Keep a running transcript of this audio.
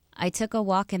I took a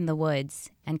walk in the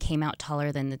woods and came out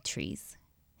taller than the trees.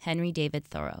 Henry David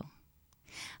Thoreau.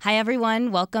 Hi,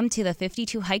 everyone. Welcome to the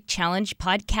 52 Hike Challenge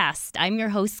podcast. I'm your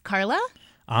host, Carla.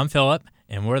 I'm Philip,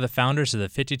 and we're the founders of the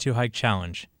 52 Hike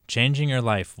Challenge, changing your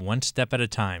life one step at a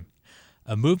time.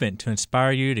 A movement to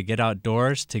inspire you to get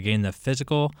outdoors to gain the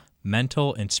physical,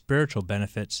 mental, and spiritual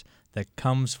benefits that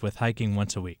comes with hiking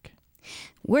once a week.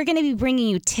 We're going to be bringing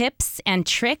you tips and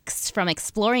tricks from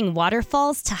exploring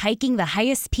waterfalls to hiking the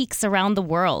highest peaks around the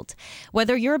world.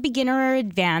 Whether you're a beginner or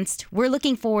advanced, we're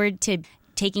looking forward to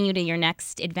taking you to your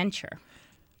next adventure.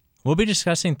 We'll be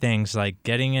discussing things like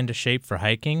getting into shape for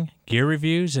hiking, gear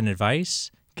reviews and advice,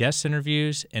 guest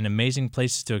interviews, and amazing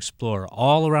places to explore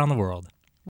all around the world.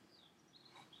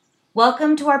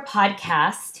 Welcome to our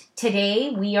podcast. Today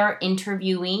we are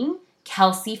interviewing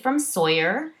Kelsey from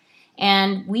Sawyer,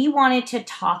 and we wanted to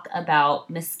talk about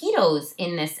mosquitoes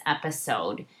in this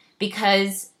episode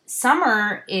because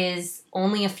summer is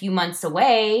only a few months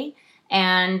away,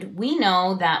 and we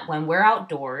know that when we're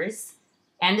outdoors,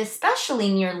 and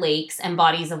especially near lakes and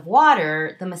bodies of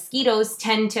water, the mosquitoes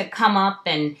tend to come up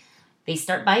and they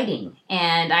start biting.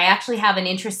 And I actually have an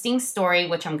interesting story,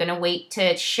 which I'm going to wait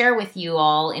to share with you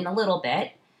all in a little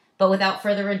bit. But without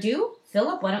further ado,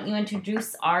 Philip, why don't you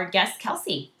introduce our guest,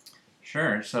 Kelsey?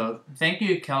 Sure. So thank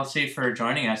you, Kelsey, for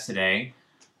joining us today.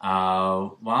 Why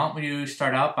don't you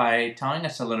start out by telling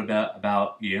us a little bit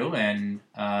about you and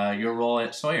your role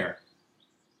at Sawyer?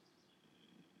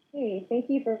 Hey, thank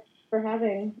you for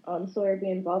having Sawyer be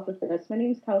involved with this. My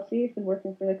name is Kelsey. I've been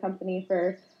working for the company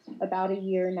for about a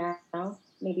year now,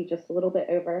 maybe just a little bit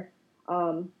over.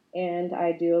 And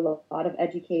I do a lot of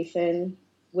education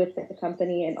with the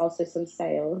company and also some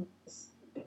sales.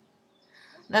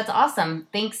 That's awesome.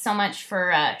 Thanks so much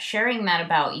for sharing that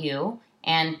about you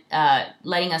and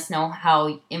letting us know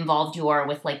how involved you are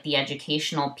with like the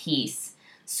educational piece.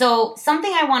 So something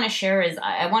I want to share is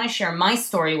I want to share my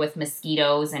story with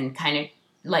mosquitoes and kind of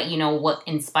let you know what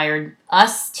inspired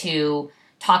us to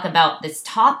talk about this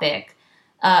topic.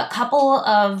 A couple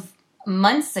of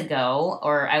months ago,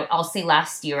 or I'll say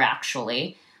last year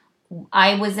actually,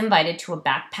 I was invited to a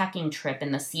backpacking trip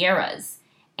in the Sierras.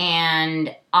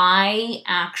 And I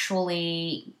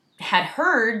actually had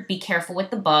heard, be careful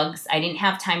with the bugs. I didn't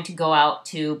have time to go out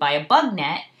to buy a bug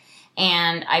net.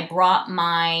 And I brought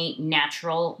my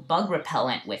natural bug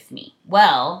repellent with me.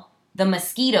 Well, the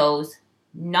mosquitoes,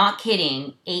 not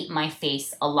kidding, ate my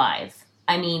face alive.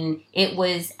 I mean, it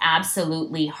was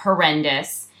absolutely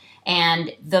horrendous.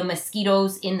 And the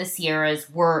mosquitoes in the Sierras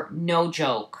were no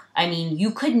joke. I mean, you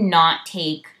could not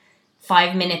take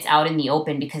 5 minutes out in the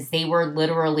open because they were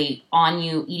literally on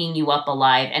you, eating you up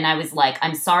alive. And I was like,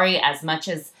 I'm sorry, as much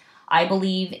as I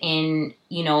believe in,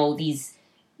 these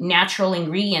natural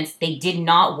ingredients, they did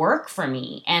not work for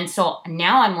me. And so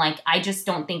now I'm like, I just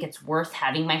don't think it's worth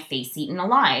having my face eaten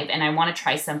alive. And I want to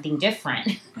try something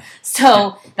different.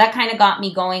 So that kind of got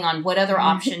me going on what other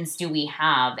options do we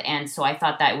have. And so I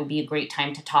thought that would be a great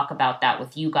time to talk about that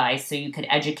with you guys so you could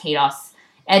educate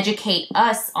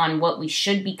us on what we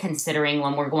should be considering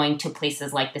when we're going to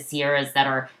places like the Sierras that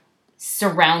are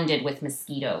surrounded with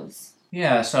mosquitoes.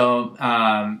 Yeah, so,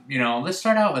 let's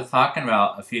start out with talking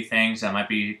about a few things that might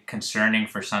be concerning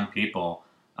for some people.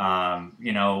 When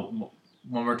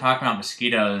we're talking about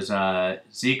mosquitoes,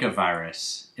 Zika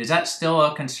virus, is that still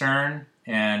a concern?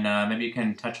 And maybe you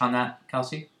can touch on that,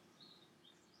 Kelsey?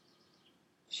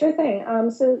 Sure thing.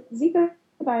 So Zika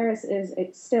virus is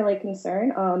still a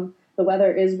concern. The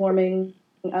weather is warming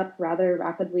up rather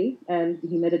rapidly and the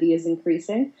humidity is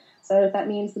increasing. So that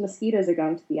means the mosquitoes are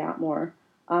going to be out more.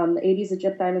 The Aedes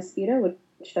aegypti mosquito,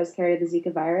 which does carry the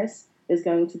Zika virus, is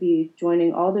going to be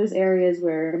joining all those areas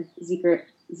where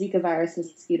Zika virus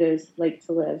mosquitoes like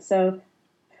to live. So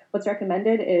what's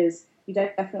recommended is you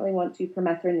definitely want to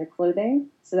permethrin your clothing.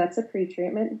 So that's a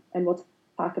pre-treatment, and we'll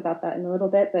talk about that in a little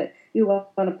bit. But you want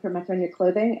to permethrin your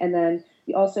clothing, and then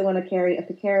you also want to carry a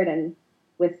picaridin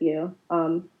with you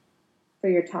for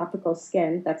your topical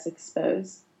skin that's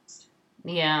exposed.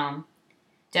 Yeah.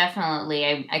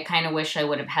 Definitely. I kind of wish I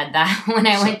would have had that when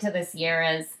I went to the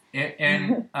Sierras.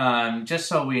 And just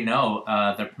so we know,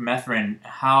 the permethrin,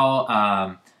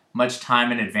 how much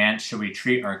time in advance should we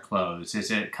treat our clothes?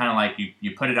 Is it kind of like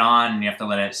you put it on and you have to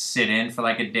let it sit in for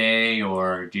like a day,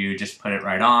 or do you just put it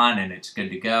right on and it's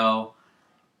good to go?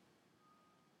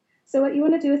 So what you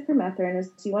want to do with permethrin is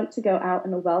you want to go out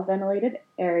in a well-ventilated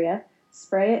area,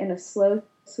 spray it in a slow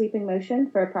sweeping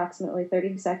motion for approximately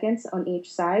 30 seconds on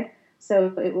each side.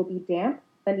 So it will be damp.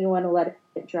 Then you want to let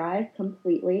it dry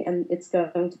completely, and it's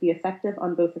going to be effective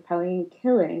on both repelling and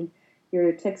killing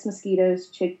your ticks, mosquitoes,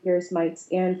 chiggers, mites,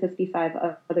 and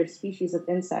 55 other species of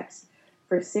insects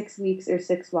for 6 weeks or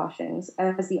 6 washings,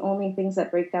 as the only things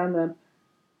that break down the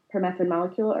permethrin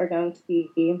molecule are going to be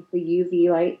the UV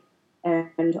light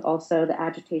and also the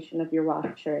agitation of your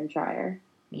washer and dryer.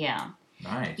 Yeah.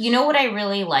 Nice. You know what I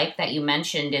really like that you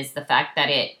mentioned is the fact that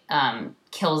it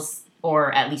kills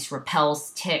or at least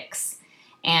repels ticks.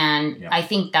 And I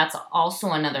think that's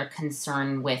also another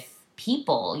concern with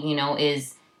people,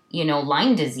 is,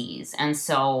 Lyme disease. And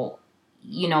so,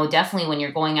 definitely when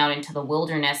you're going out into the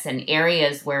wilderness and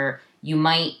areas where you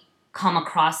might come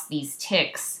across these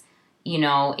ticks,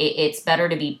 it's better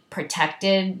to be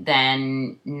protected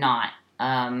than not.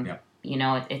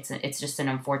 It's just an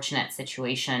unfortunate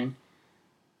situation.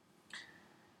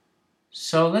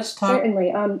 So let's talk.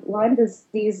 Certainly. Lyme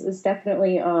disease is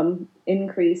definitely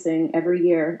increasing every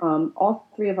year. All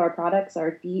 3 of our products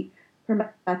are DEET,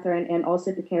 permethrin, and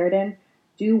also picaridin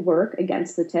do work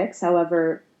against the ticks.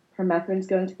 However, permethrin is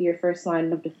going to be your first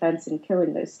line of defense in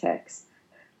killing those ticks,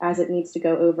 as it needs to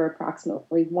go over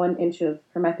approximately 1 inch of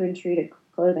permethrin-treated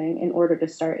clothing in order to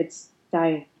start its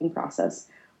dying process,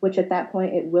 which at that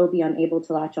point it will be unable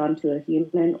to latch onto a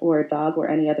human or a dog or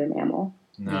any other mammal.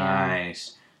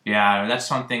 Nice. Yeah, that's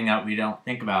something that we don't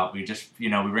think about. We just, we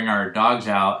bring our dogs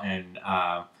out and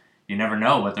you never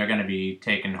know what they're going to be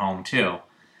taking home too.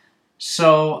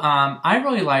 So I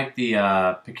really like the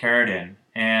picaridin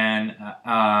and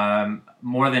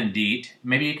more than DEET.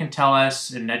 Maybe you can tell us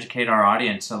and educate our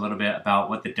audience a little bit about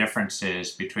what the difference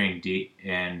is between DEET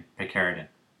and picaridin.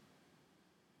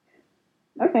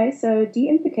 Okay, so DEET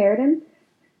and picaridin,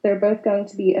 they're both going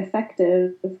to be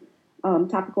effective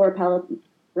topical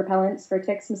repellents for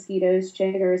ticks, mosquitoes,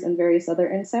 chiggers, and various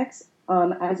other insects.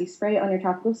 As you spray it on your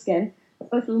topical skin,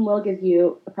 both of them will give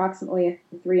you approximately a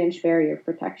 3-inch barrier of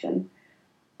protection.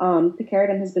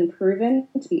 Picaridin has been proven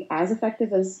to be as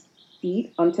effective as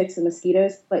DEET on ticks and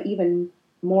mosquitoes, but even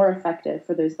more effective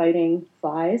for those biting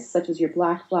flies, such as your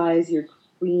black flies, your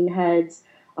green heads,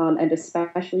 and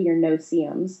especially your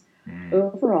no-see-ums.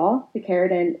 Overall,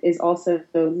 picaridin is also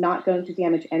not going to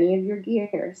damage any of your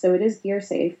gear, so it is gear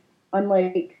safe,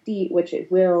 unlike DEET, which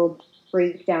it will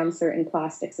break down certain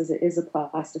plastics as it is a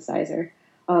plasticizer.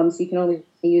 So you can only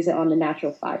use it on the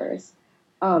natural fibers.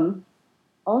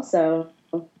 Also,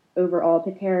 overall,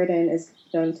 picaridin is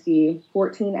going to be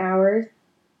 14 hours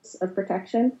of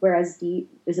protection, whereas DEET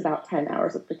is about 10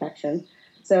 hours of protection.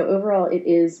 So overall, it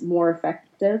is more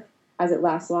effective as it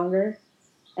lasts longer.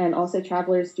 And also,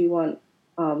 travelers do want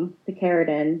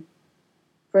picaridin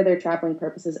for their traveling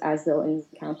purposes, as they'll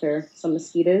encounter some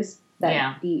mosquitoes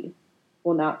that DEET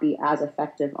will not be as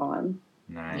effective on.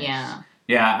 Nice.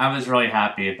 Yeah, I was really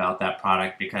happy about that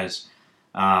product because,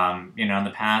 in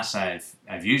the past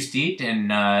I've used DEET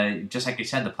and just like you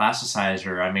said, the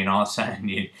plasticizer. I mean, all of a sudden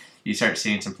you start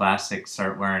seeing some plastic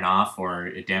start wearing off or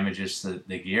it damages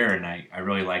the gear, and I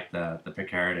really like the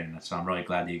picaridin, so I'm really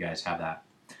glad that you guys have that.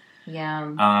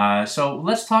 Yeah. So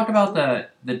let's talk about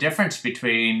the difference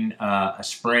between a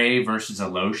spray versus a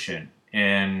lotion.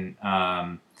 And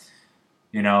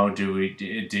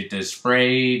do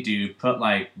spray? Do you put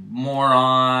like more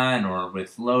on, or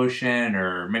with lotion,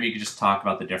 or maybe you could just talk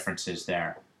about the differences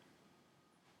there.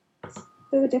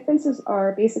 So the differences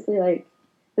are basically like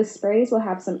the sprays will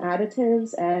have some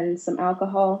additives and some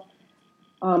alcohol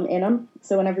in them.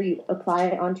 So whenever you apply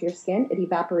it onto your skin, it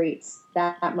evaporates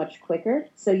that much quicker.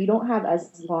 So you don't have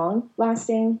as long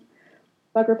lasting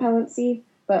bug repellency,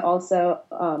 but also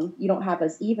you don't have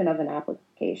as even of an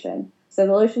application. So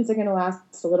the lotions are going to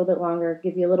last a little bit longer,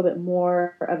 give you a little bit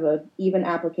more of an even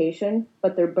application,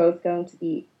 but they're both going to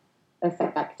be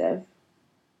effective.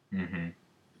 Mm-hmm.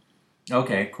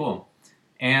 Okay, cool.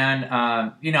 And,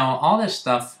 all this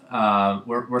stuff,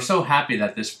 we're so happy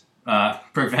that this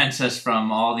prevents us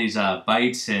from all these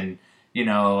bites and,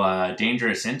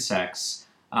 dangerous insects.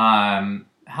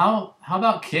 How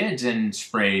about kids and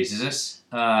sprays? Is this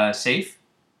safe?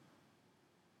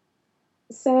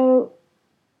 So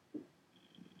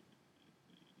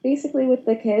basically with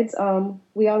the kids,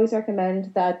 we always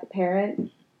recommend that the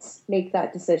parents make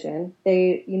that decision.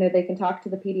 They can talk to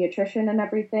the pediatrician and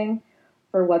everything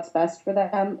for what's best for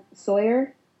them.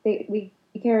 Sawyer, we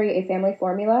carry a family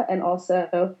formula and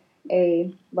also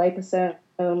a liposome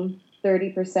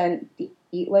 30%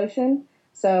 DEET lotion.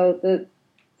 So the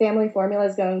family formula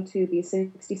is going to be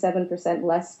 67%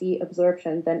 less DEET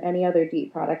absorption than any other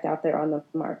DEET product out there on the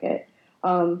market.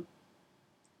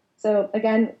 So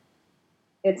again,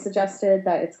 it's suggested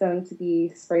that it's going to be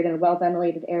sprayed in a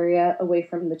well-ventilated area away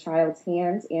from the child's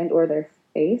hands and or their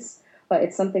face, but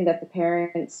it's something that the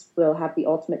parents will have the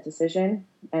ultimate decision,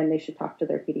 and they should talk to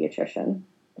their pediatrician.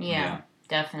 Yeah,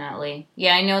 definitely.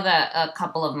 Yeah, I know that a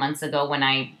couple of months ago when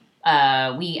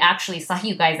we actually saw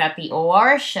you guys at the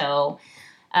OR show,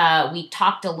 we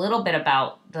talked a little bit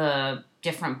about the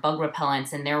different bug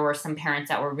repellents, and there were some parents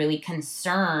that were really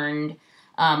concerned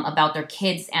about their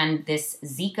kids and this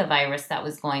Zika virus that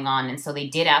was going on. And so they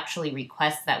did actually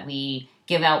request that we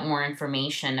give out more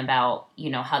information about,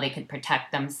 how they could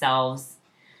protect themselves.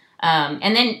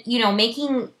 And then,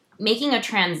 making a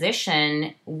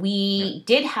transition, we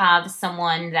did have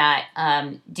someone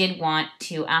that did want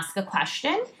to ask a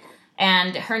question.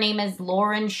 And her name is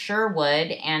Lauren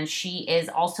Sherwood, and she is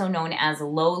also known as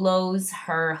Lolo's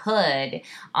Her Hood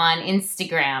on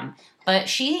Instagram. But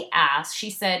she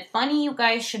said, funny you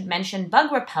guys should mention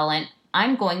bug repellent.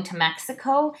 I'm going to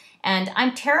Mexico, and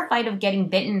I'm terrified of getting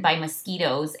bitten by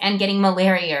mosquitoes and getting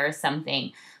malaria or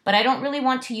something. But I don't really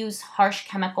want to use harsh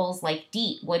chemicals like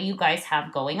DEET. What do you guys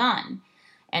have going on?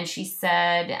 And she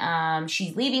said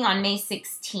she's leaving on May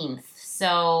 16th.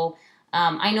 So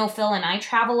I know Phil and I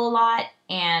travel a lot,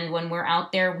 and when we're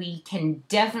out there, we can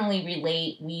definitely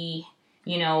relate. We,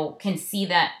 can see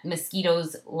that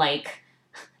mosquitoes,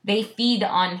 they feed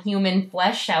on human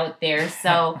flesh out there.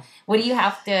 So what do you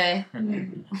have to,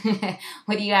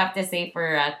 what do you have to say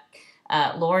for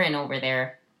Lauren over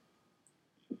there?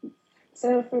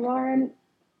 So for Lauren,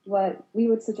 what we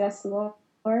would suggest to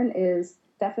Lauren is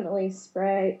definitely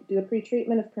do a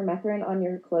pre-treatment of permethrin on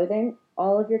your clothing,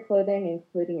 all of your clothing,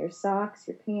 including your socks,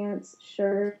 your pants,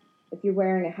 shirt, if you're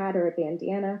wearing a hat or a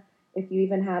bandana, if you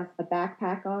even have a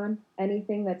backpack on,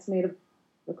 anything that's made of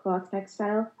a cloth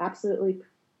textile, absolutely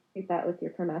treat that with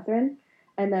your permethrin.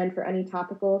 And then for any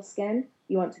topical skin,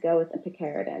 you want to go with a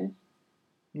picaridin.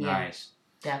 Yeah, nice.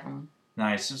 Definitely.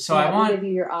 Nice. So I want to give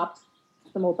you your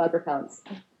optimal bug repellents.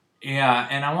 Yeah,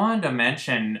 and I wanted to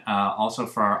mention also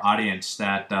for our audience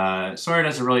that Sawyer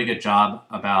does a really good job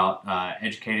about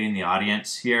educating the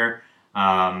audience here.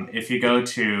 If you go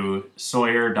to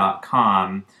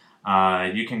Sawyer.com,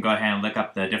 you can go ahead and look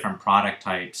up the different product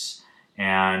types.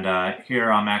 And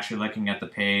here I'm actually looking at the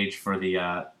page for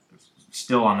the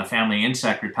still on the family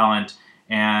insect repellent.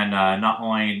 And not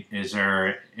only is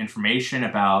there information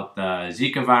about the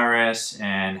Zika virus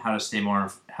and how to stay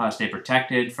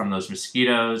protected from those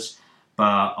mosquitoes,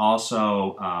 but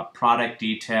also product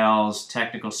details,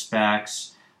 technical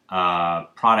specs,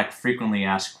 product frequently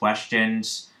asked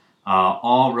questions,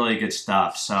 all really good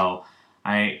stuff. So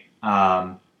I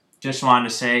just wanted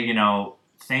to say,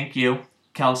 thank you,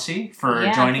 Kelsey,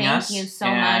 for joining us. Thank you so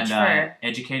much for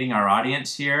educating our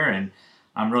audience here. And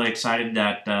I'm really excited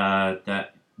that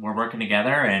that we're working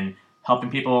together and helping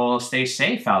people stay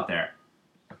safe out there.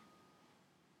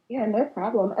 Yeah, no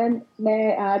problem. And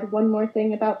may I add one more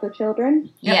thing about the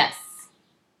children? Yes.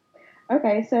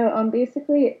 Okay, so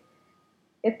basically,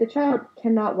 if the child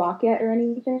cannot walk yet or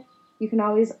anything, you can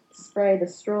always spray the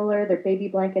stroller, their baby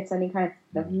blankets, any kind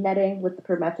of netting with the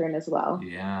permethrin as well.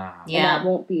 Yeah. And that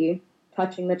won't be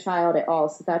touching the child at all.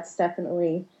 So that's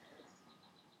definitely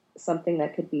something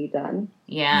that could be done.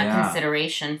 Yeah,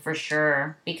 consideration for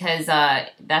sure. Because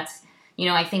that's,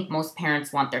 I think most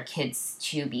parents want their kids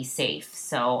to be safe.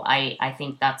 So I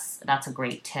think that's a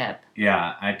great tip.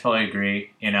 Yeah, I totally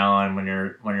agree. And when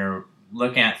you're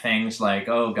looking at things like,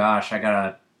 oh gosh, I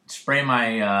gotta spray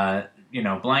my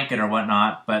blanket or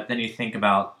whatnot, but then you think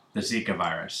about the Zika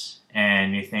virus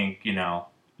and you think,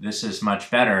 this is much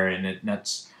better, and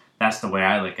that's the way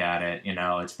I look at it.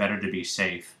 It's better to be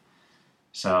safe.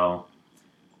 So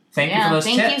thank you for those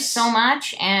tips. Thank you so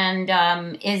much. And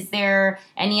is there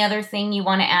any other thing you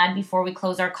want to add before we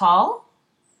close our call?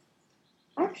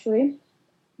 Actually,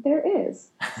 there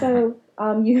is. So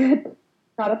you had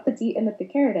brought up the DEET and the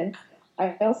picaridin.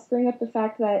 I also bring up the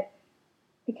fact that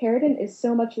picaridin is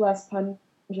so much less pungent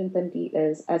than DEET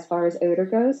is as far as odor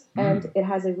goes, and it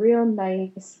has a real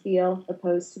nice feel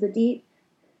opposed to the DEET,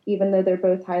 even though they're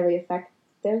both highly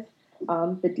effective.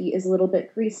 The DEET is a little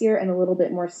bit greasier and a little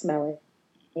bit more smelly.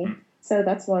 So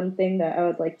that's one thing that I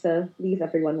would like to leave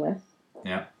everyone with.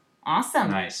 Yeah.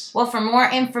 Awesome. Nice. Well, for more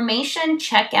information,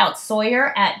 check out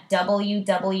Sawyer at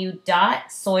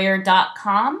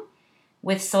www.sawyer.com.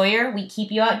 With Sawyer, we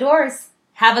keep you outdoors.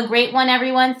 Have a great one,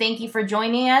 everyone. Thank you for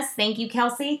joining us. Thank you,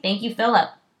 Kelsey. Thank you, Philip.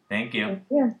 Thank you. Thank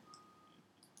you.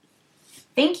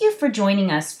 Thank you for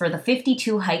joining us for the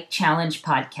 52 Hike Challenge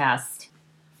podcast.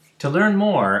 To learn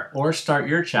more or start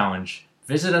your challenge,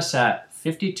 visit us at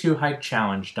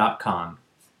 52hikechallenge.com.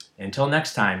 Until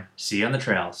next time, see you on the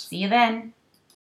trails. See you then.